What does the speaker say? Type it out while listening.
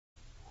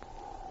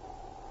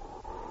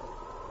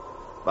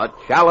the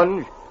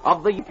challenge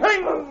of the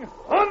King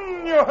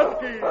on your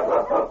husky.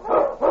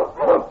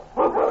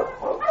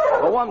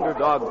 The Wonder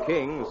Dog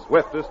King,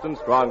 swiftest and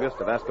strongest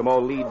of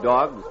Eskimo lead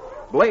dogs,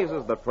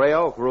 blazes the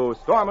trail through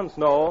storm and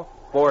snow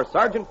for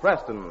Sergeant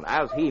Preston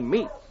as he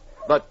meets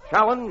the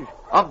challenge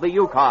of the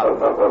Yukon.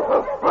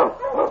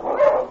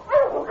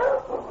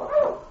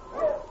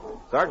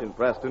 Sergeant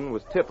Preston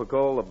was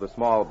typical of the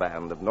small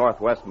band of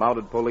Northwest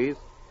Mounted Police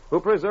who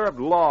preserved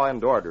law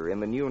and order in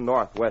the new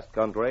Northwest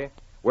country,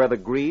 where the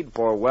greed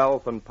for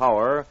wealth and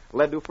power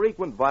led to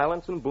frequent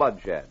violence and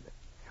bloodshed.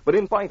 But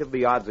in spite of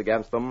the odds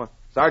against them,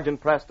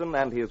 Sergeant Preston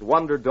and his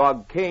Wonder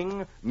Dog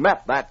King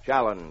met that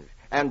challenge,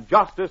 and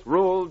justice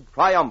ruled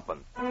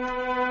triumphant.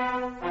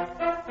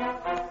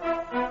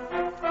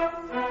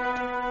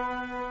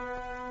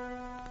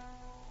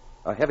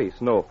 A heavy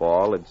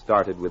snowfall had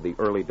started with the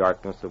early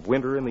darkness of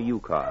winter in the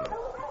Yukon.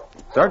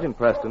 Sergeant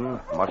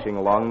Preston, mushing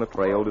along the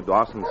trail to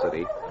Dawson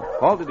City,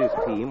 halted his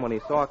team when he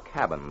saw a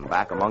cabin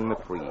back among the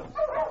trees.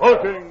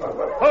 Halting!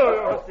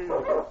 Hi, husky!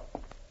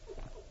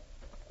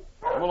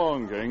 Come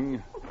along,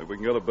 King. Maybe we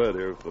can get a bed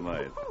here for the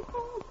night.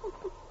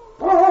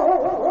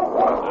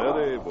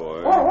 Steady,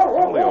 boy.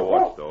 Only a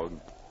watchdog.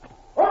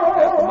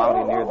 As the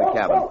Mountie neared the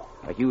cabin,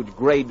 a huge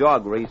gray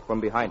dog raced from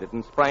behind it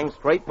and sprang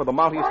straight for the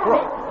Mountie's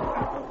throat.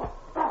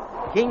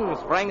 King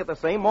sprang at the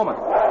same moment.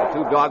 The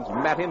two dogs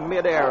met in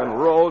midair and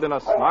rolled in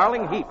a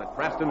snarling heap at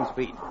Preston's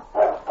feet.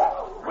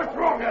 What's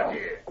wrong out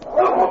here?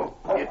 Oh,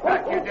 get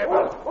back, you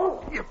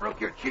devil. You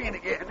broke your chain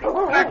again.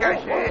 Back,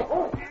 I say.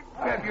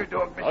 Grab your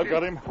dog, mister. I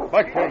got him.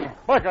 Back, King.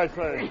 Back, I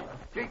say.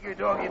 Take your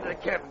dog into the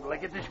cabin while I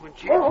get this one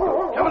changed.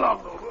 Come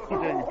along, Lobo.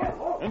 King.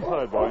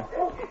 Inside, boy.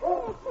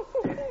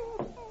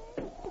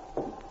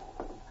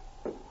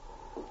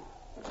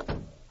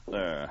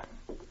 There.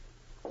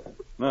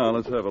 Now,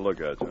 let's have a look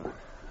at you.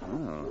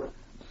 Oh,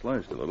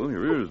 sliced a little.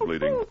 Your ear's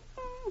bleeding.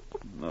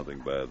 Nothing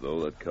bad,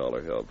 though. That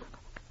collar helped.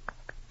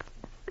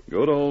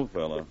 Good old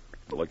fella.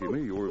 Lucky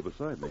me you were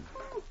beside me.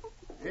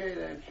 Hey,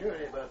 I'm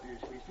sorry about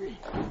this, mister.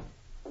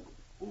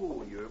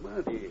 Oh, you're a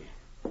Mountie.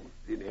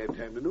 Didn't have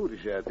time to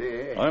notice out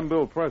there. I'm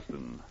Bill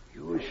Preston.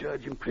 You're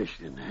Sergeant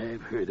Preston.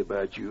 I've heard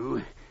about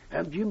you.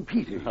 I'm Jim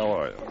Peters. How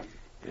are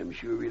you? I'm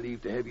sure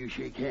relieved to have you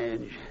shake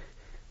hands.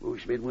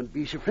 Most men wouldn't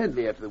be so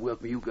friendly after the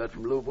welcome you got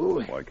from Lobo.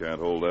 Well, I can't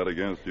hold that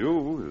against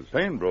you. His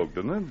chain broke,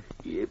 didn't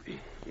it? Yep.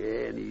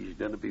 Yeah, and he's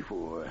done it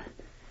before.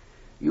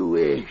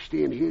 You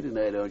staying here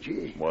tonight, aren't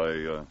you? Why,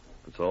 if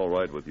it's all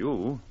right with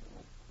you.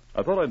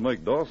 I thought I'd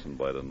make Dawson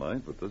by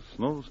tonight, but this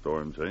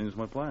snowstorm changed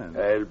my plans.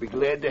 I'll be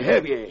glad to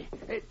have you.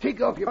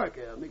 Take off your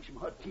parka. I'll make some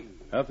hot tea.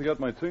 Have to get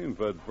my team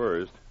fed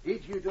first.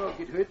 Did your dog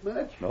get hurt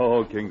much?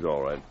 No, King's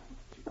all right.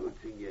 It's a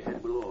good thing you had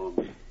him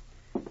along.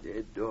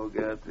 That dog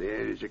out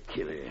there is a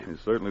killer. He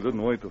certainly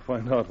didn't wait to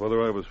find out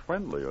whether I was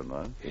friendly or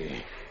not.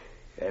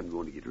 I'm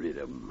going to get rid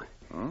of him.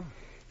 Huh?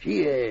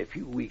 See, a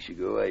few weeks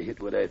ago, I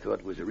hit what I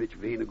thought was a rich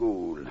vein of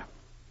gold.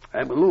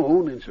 I'm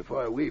alone and so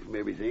far away from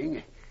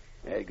everything.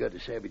 I got a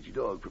savage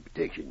dog for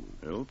protection.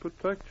 He'll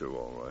protect you,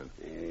 all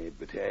right.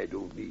 But I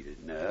don't need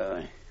it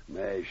now.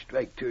 My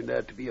strike turned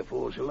out to be a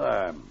false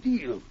alarm.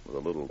 Deal. With a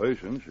little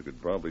patience, you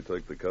could probably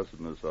take the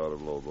cussedness out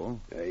of Lobo.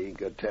 I ain't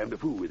got time to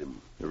fool with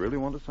him. You really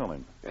want to sell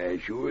him? I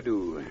sure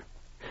do.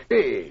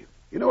 Hey,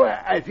 you know,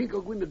 I think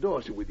I'll go into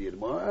Dawson with you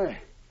tomorrow.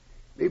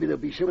 Maybe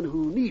there'll be someone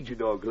who needs a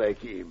dog like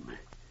him.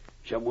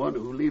 Someone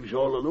who lives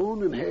all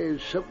alone and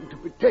has something to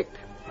protect.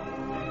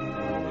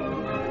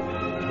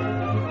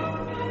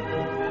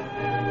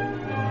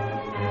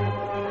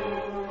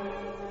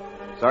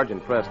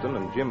 Sergeant Preston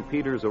and Jim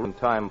Peters are in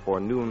time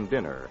for noon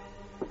dinner.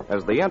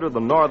 As they enter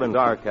the Northern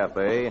Star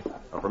Cafe,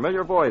 a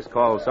familiar voice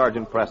calls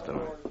Sergeant Preston.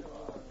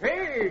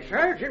 Hey,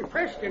 Sergeant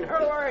Preston,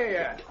 how are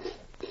you?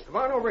 Come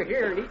on over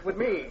here and eat with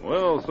me.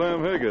 Well,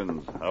 Sam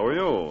Higgins, how are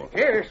you?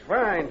 Yes,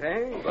 fine,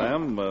 thanks.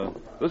 Sam,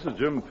 this is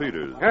Jim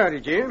Peters.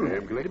 Howdy, Jim.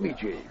 I'm glad to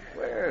meet you.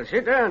 Well,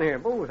 sit down here,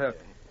 both of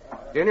you.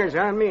 Dinner's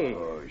on me.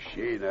 Oh,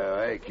 say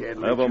now, I can't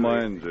let Never you...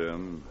 mind,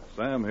 Jim.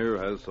 Sam here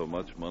has so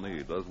much money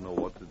he doesn't know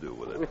what to do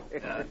with it.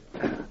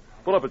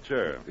 Pull up a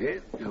chair.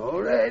 Well,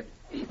 all right.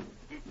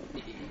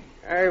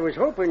 I was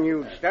hoping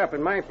you'd stop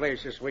in my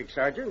place this week,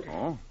 Sergeant.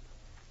 Oh?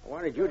 I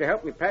wanted you to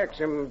help me pack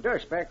some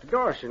dust back to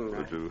Dawson.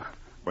 Did you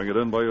bring it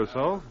in by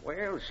yourself?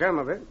 Well, some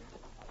of it.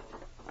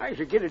 I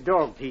should get a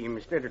dog team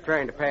instead of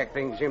trying to pack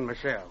things in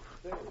myself.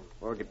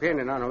 Or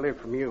depending on a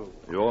lift from you.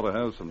 You ought to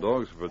have some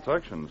dogs for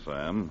protection,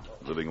 Sam.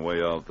 Living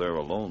way out there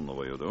alone the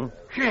way you do.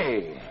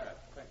 Say,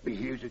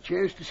 here's a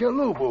chance to sell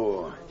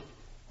Lobo.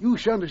 You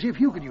sound as if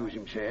you could use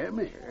him, Sam.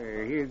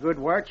 He a good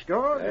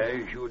watchdog?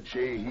 I should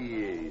say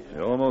he is. He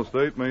almost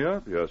ate me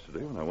up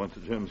yesterday when I went to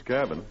Jim's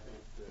cabin.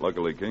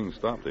 Luckily, King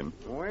stopped him.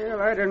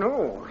 Well, I don't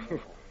know.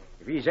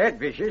 If he's that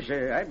vicious,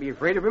 I'd be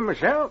afraid of him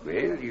myself. Well,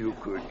 you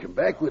could come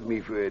back with me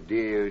for a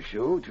day or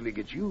so till he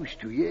gets used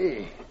to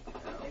you.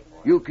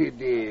 You could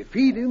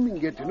feed him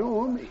and get to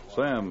know him.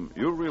 Sam,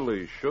 you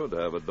really should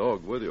have a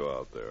dog with you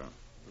out there.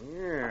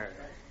 Yeah.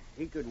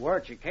 He could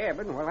watch a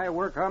cabin while I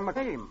work on my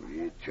team.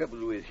 The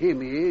trouble with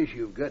him is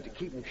you've got to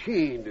keep him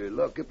chained or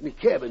locked up in the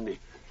cabin.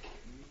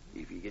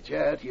 If he gets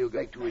out, he'll go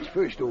back to his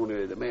first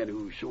owner, the man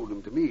who sold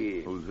him to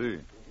me. Who's he?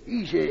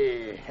 He's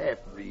a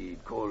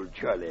half-breed called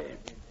Charlie.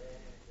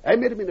 I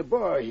met him in a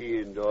bar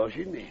here in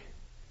Dawson.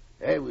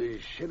 I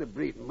was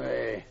celebrating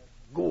my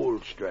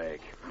gold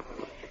strike.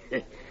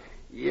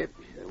 Yep,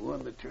 the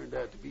one that turned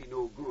out to be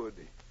no good.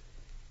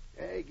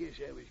 I guess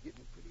I was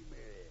getting pretty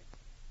merry.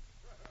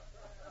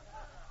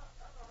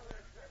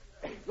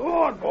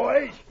 Go on,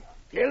 boys.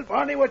 Tell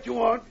Barney what you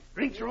want.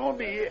 Drinks are on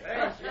me.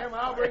 Thanks, Jim.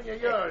 I'll bring you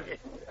yours.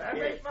 And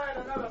make mine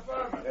another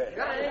bourbon.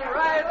 Got any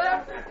rye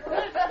left?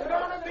 This is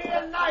going to be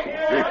a night.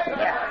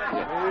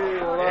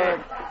 Hey,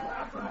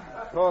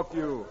 talk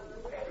you.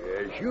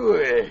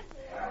 Sure.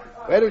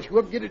 Why don't you go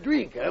up and get a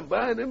drink? I'm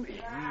buying them.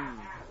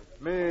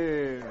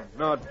 Me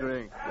not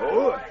drink.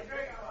 Oh?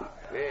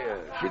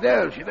 Well, sit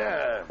down.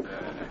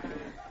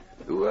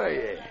 Who are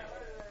you?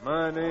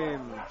 My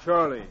name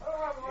Charlie.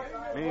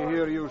 Me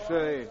hear you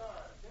say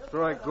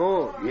strike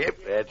gold. Yep,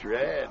 that's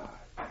right.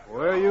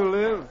 Where you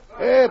live?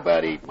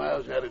 About 8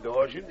 miles out of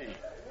Dawson.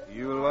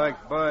 You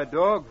like buy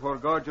dog for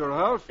guard your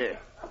house?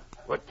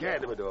 What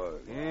kind of a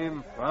dog?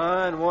 Him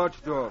fine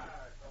watchdog.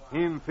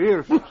 Him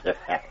fierce.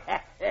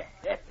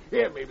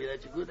 Yeah, maybe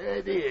that's a good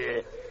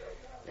idea.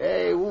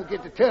 I won't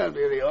get to town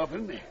very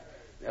often.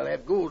 I'll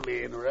have gold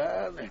laying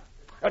around.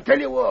 I'll tell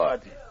you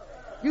what.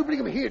 You bring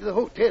him here to the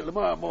hotel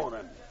tomorrow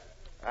morning.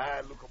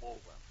 I'll look him over.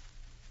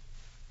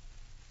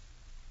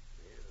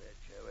 Well,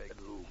 that's how I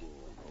got Lobo.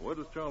 Where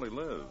does Charlie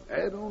live?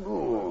 I don't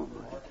know.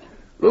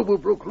 Lobo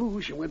broke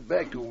loose and went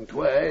back to him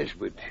twice,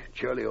 but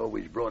Charlie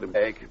always brought him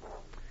back.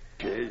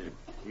 Says,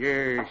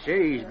 You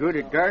say he's good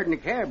at guarding the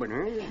cabin,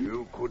 huh?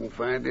 you couldn't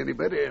find any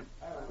better.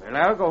 Well,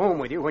 I'll go home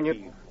with you when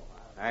you...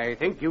 I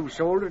think you've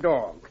sold a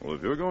dog. Well,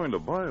 if you're going to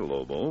buy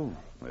Lobo,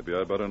 maybe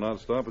I better not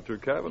stop at your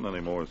cabin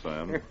anymore,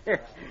 Sam.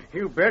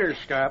 You better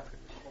stop.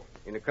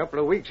 In a couple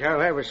of weeks, I'll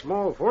have a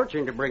small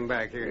fortune to bring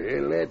back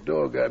here. Well, that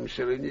dog I'm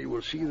selling you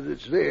will see that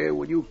it's there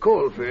when you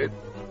call for it.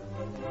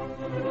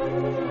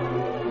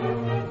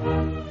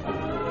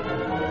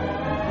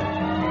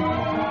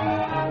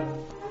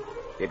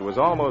 It was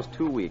almost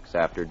 2 weeks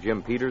after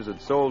Jim Peters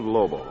had sold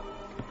Lobo.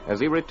 As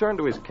he returned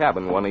to his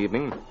cabin one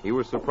evening, he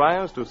was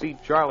surprised to see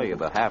Charlie,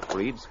 the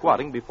half-breed,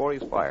 squatting before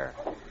his fire.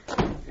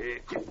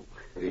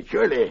 Hey,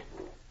 Charlie,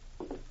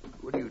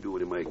 what are you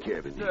doing in my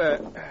cabin?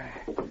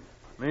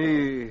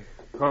 Me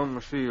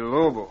come see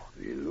Lobo.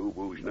 The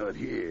Lobo's not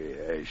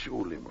here. I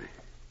sold him.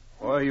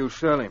 Why you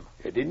sell him?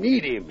 I didn't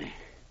need him.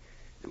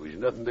 There was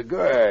nothing to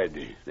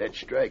guard. That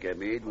strike I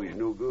made was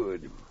no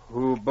good.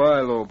 Who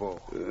buy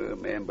Lobo? A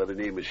man by the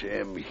name of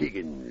Sam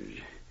Higgins.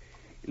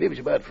 He lives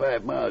about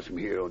 5 miles from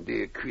here on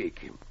Deer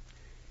Creek.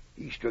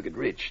 He struck it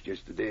rich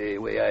just the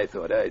way I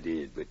thought I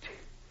did, but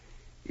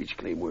his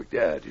claim worked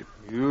out.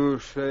 You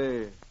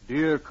say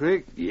Deer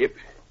Creek? Yep.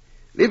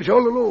 Lives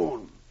all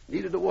alone.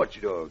 Needed a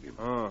watchdog.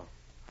 Oh.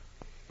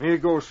 Me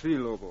go see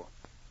Lobo.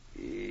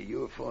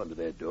 You're fond of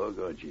that dog,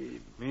 aren't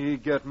you? Me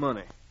get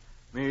money.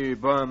 Me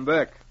buy him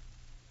back.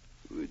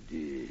 Would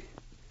you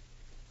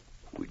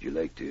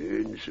like to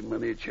earn some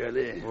money,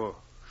 Charlie? Oh,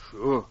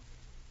 sure.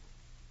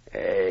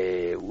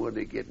 I want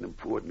to get an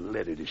important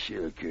letter to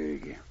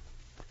Selkirk.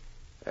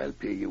 I'll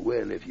pay you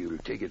well if you'll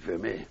take it for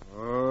me.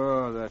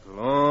 Oh, that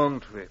long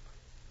trip.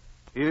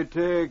 It'll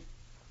take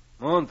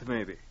month,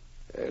 maybe.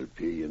 I'll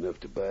pay you enough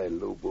to buy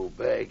Lobo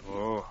back.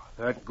 Oh,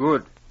 that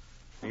good.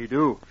 Me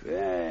do.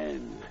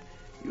 Fine.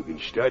 You can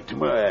start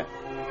tomorrow.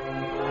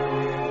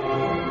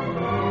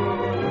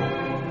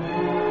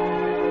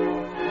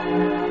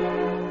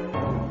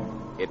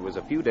 It was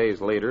a few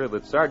days later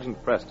that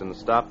Sergeant Preston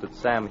stopped at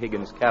Sam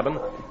Higgins' cabin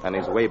on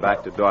his way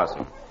back to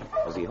Dawson.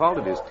 As he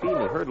halted his team,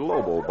 he heard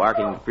Lobo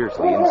barking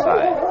fiercely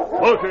inside.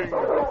 Floating!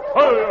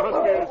 Hi,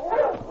 Huskies!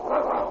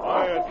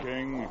 Quiet,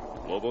 King.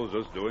 Lobo's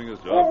just doing his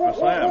job for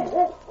Sam.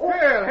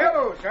 Well,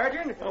 hello,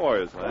 Sergeant. How are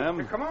you,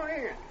 Sam? Come on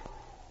in.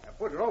 I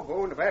put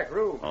Lobo in the back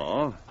room.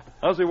 Oh,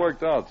 how's he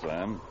worked out,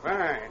 Sam?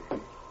 Fine.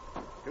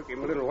 Took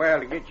him a little while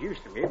to get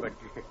used to me, but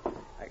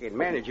I can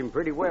manage him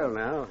pretty well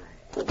now.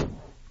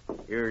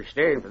 You're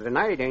staying for the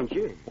night, ain't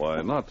you?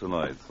 Why, not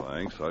tonight,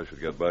 thanks. I should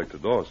get back to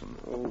Dawson.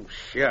 Oh,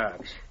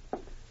 shucks.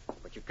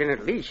 But you can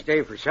at least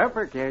stay for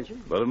supper, can't you?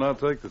 Better not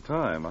take the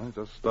time. I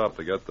just stopped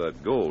to get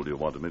that gold you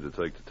wanted me to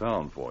take to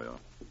town for you.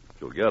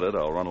 If you'll get it,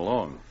 I'll run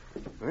along.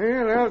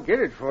 Well, I'll get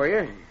it for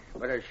you,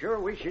 but I sure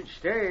wish you'd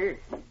stay.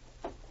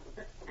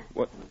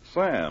 What?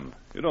 Sam,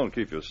 you don't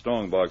keep your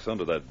strong box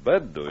under that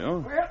bed, do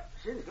you? Well,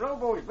 since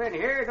Lobo's been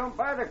here, don't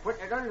bother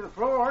putting it under the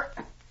floor.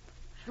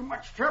 It's too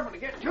much trouble to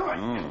get to it.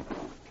 Oh.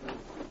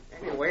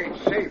 Anyway,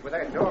 it's safe with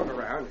that dog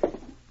around.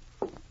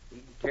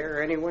 He'd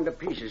tear anyone to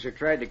pieces who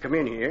tried to come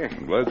in here.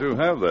 I'm glad you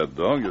have that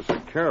dog. You're so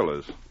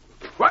careless.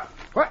 What?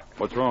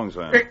 What's wrong,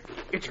 Sam?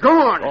 It's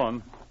gone.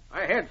 Gone?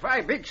 I had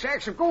 5 big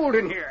sacks of gold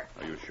in here.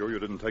 Are you sure you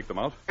didn't take them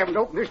out? Haven't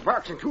opened this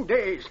box in 2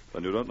 days.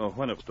 Then you don't know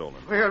when it's stolen.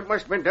 Well, it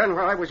must have been done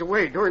while I was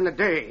away during the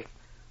day.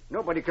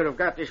 Nobody could have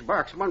got this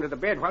box from under the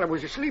bed while I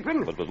was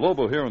asleeping. But with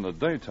Lobo here in the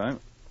daytime,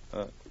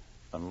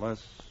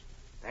 unless...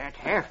 That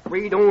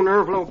half-breed owner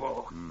of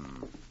Lobo.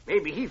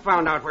 Maybe he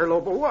found out where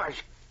Lobo was.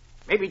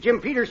 Maybe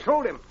Jim Peters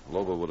told him.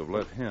 Lobo would have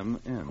let him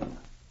in.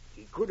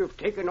 He could have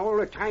taken all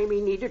the time he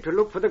needed to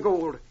look for the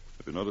gold.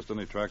 Have you noticed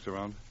any tracks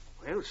around?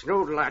 Well, it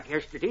snowed a lot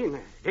yesterday and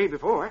the day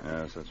before.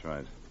 Yes, that's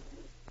right.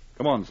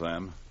 Come on,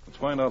 Sam. Let's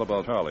find out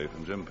about Charlie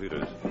from Jim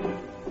Peters.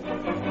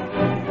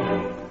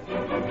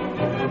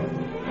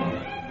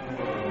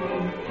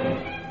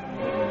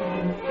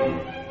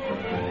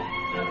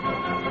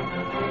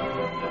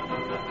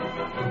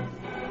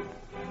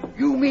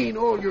 You mean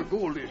all your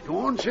gold is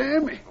gone,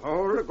 Sam?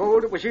 All the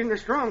gold that was in the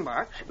strong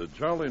box. Did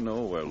Charlie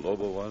know where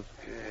Lobo was?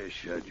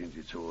 Sergeant,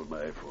 it's all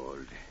my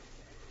fault.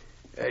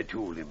 I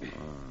told him.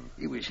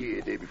 He was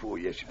here day before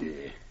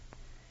yesterday.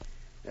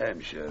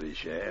 I'm sorry,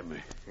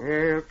 Sam.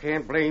 Well,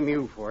 can't blame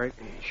you for it.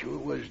 Sure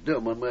was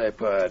dumb on my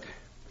part.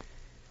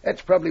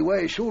 That's probably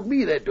why he sold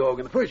me that dog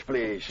in the first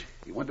place.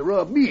 He wanted to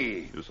rob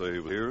me. You say he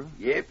was here?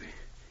 Yep.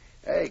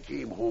 I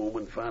came home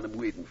and found him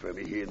waiting for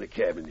me here in the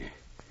cabin.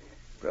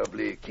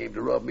 Probably came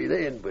to rob me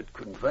then, but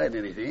couldn't find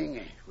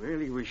anything. Well,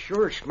 he was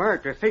sure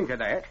smart to think of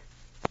that.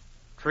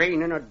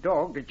 Training a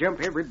dog to jump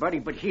everybody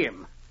but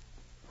him.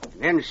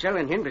 And then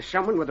selling him to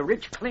someone with a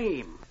rich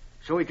claim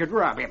so he could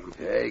rob him.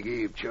 I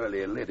gave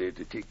Charlie a letter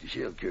to take to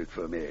Selkirk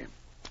for me.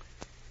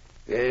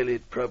 Well,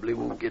 it probably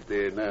won't get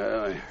there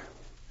now.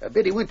 I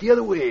bet he went the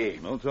other way.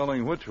 No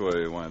telling which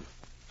way he went.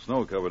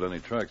 Snow covered any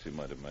tracks he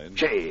might have made.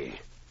 Say,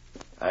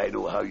 I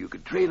know how you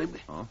could trail him.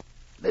 Huh?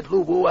 Let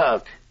Lobo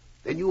out.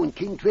 Then you and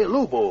King trail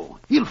Lobo.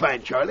 He'll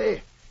find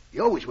Charlie. He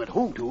always went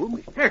home to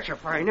him. That's a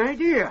fine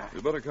idea.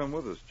 You better come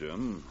with us,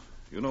 Jim.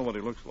 You know what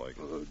he looks like.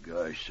 Oh,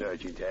 gosh,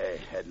 Sergeant,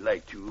 I'd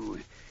like to.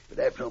 But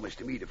I promised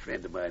to meet a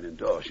friend of mine in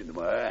Dawson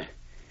tomorrow.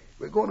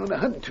 We're going on a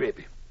hunting trip.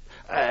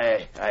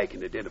 I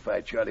can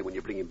identify Charlie when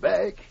you bring him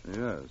back.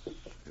 Yes,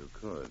 you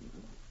could.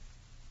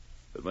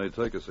 It may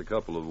take us a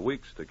couple of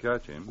weeks to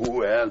catch him.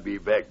 Oh, I'll be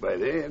back by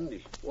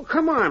then. Well,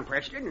 come on,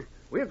 Preston.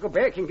 We'll go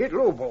back and get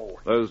Lobo.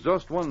 There's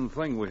just one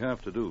thing we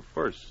have to do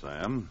first,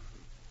 Sam.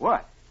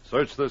 What?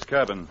 Search this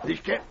cabin.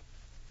 This cat?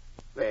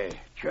 Well,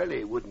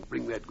 Charlie wouldn't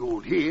bring that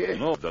gold here.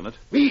 No, I've done it.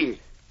 Me?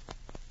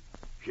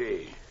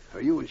 Say,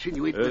 are you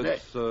insinuating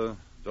that? It's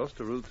just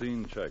a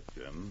routine check,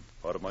 Jim.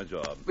 Part of my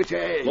job. But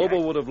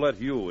Lobo would have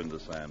let you into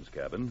Sam's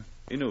cabin.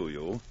 He knew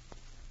you.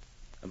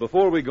 And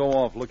before we go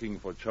off looking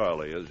for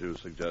Charlie, as you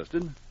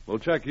suggested, we'll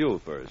check you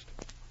first.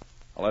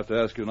 I'll have to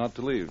ask you not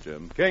to leave,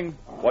 Jim. King,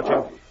 watch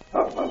him.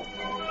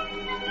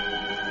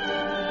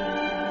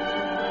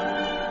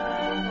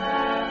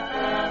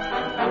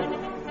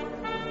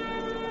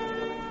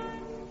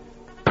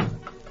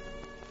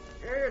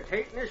 Here,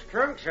 take this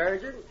trunk,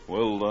 Sergeant.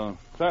 We'll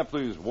tap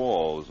these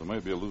walls. There may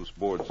be a loose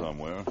board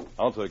somewhere.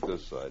 I'll take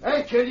this side.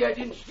 I tell you I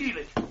didn't steal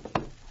it.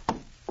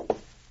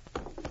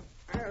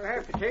 I'll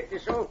have to take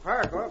this old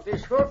park off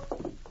this hook.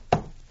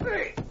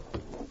 Hey,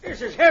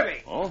 this is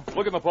heavy. Oh,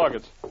 look in the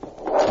pockets.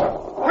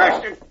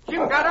 Preston,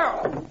 Jim got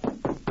out.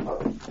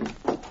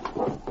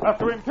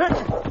 After him, King.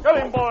 Get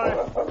him, boy.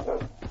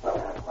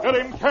 Get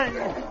him, King.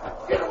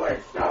 Get away,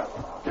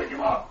 stop. Take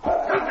him off.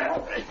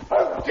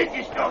 Take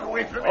this dog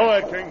away from me. All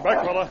right, King.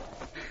 Back, fella.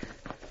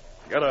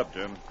 Get up,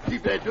 Jim.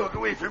 Keep that dog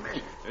away from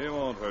me. He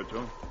won't hurt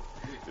you.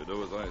 If you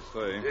do as I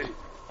say.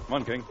 Come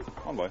on, King.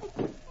 On, boy.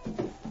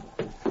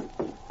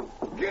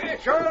 Yeah,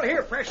 it's all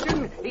here,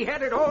 Preston. He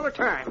had it all the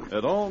time.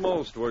 It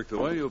almost worked the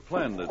way you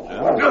planned it, Jim.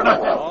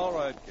 All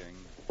right, King.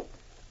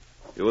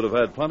 You would have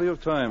had plenty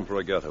of time for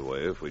a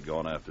getaway if we'd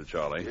gone after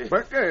Charlie.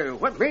 But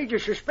what made you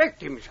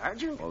suspect him,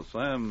 Sergeant? Well,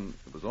 Sam,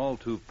 it was all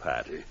too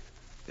pat.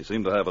 He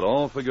seemed to have it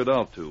all figured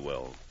out too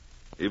well.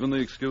 Even the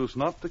excuse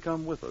not to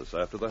come with us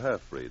after the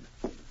half-breed.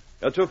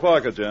 Get your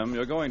parka, Jim.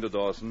 You're going to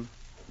Dawson,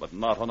 but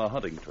not on a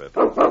hunting trip.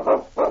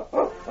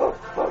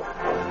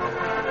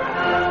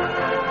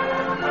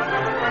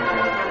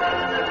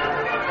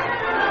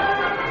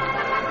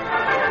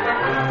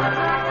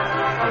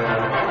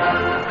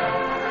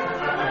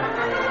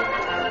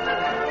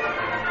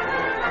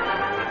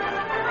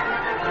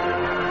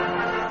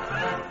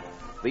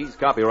 These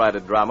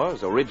copyrighted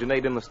dramas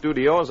originate in the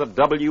studios of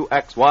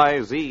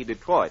WXYZ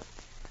Detroit,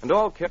 and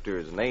all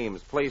characters,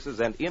 names, places,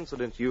 and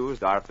incidents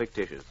used are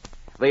fictitious.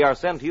 They are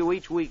sent to you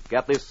each week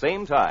at this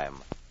same time.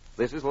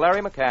 This is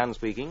Larry McCann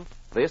speaking.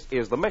 This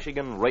is the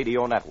Michigan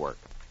Radio Network.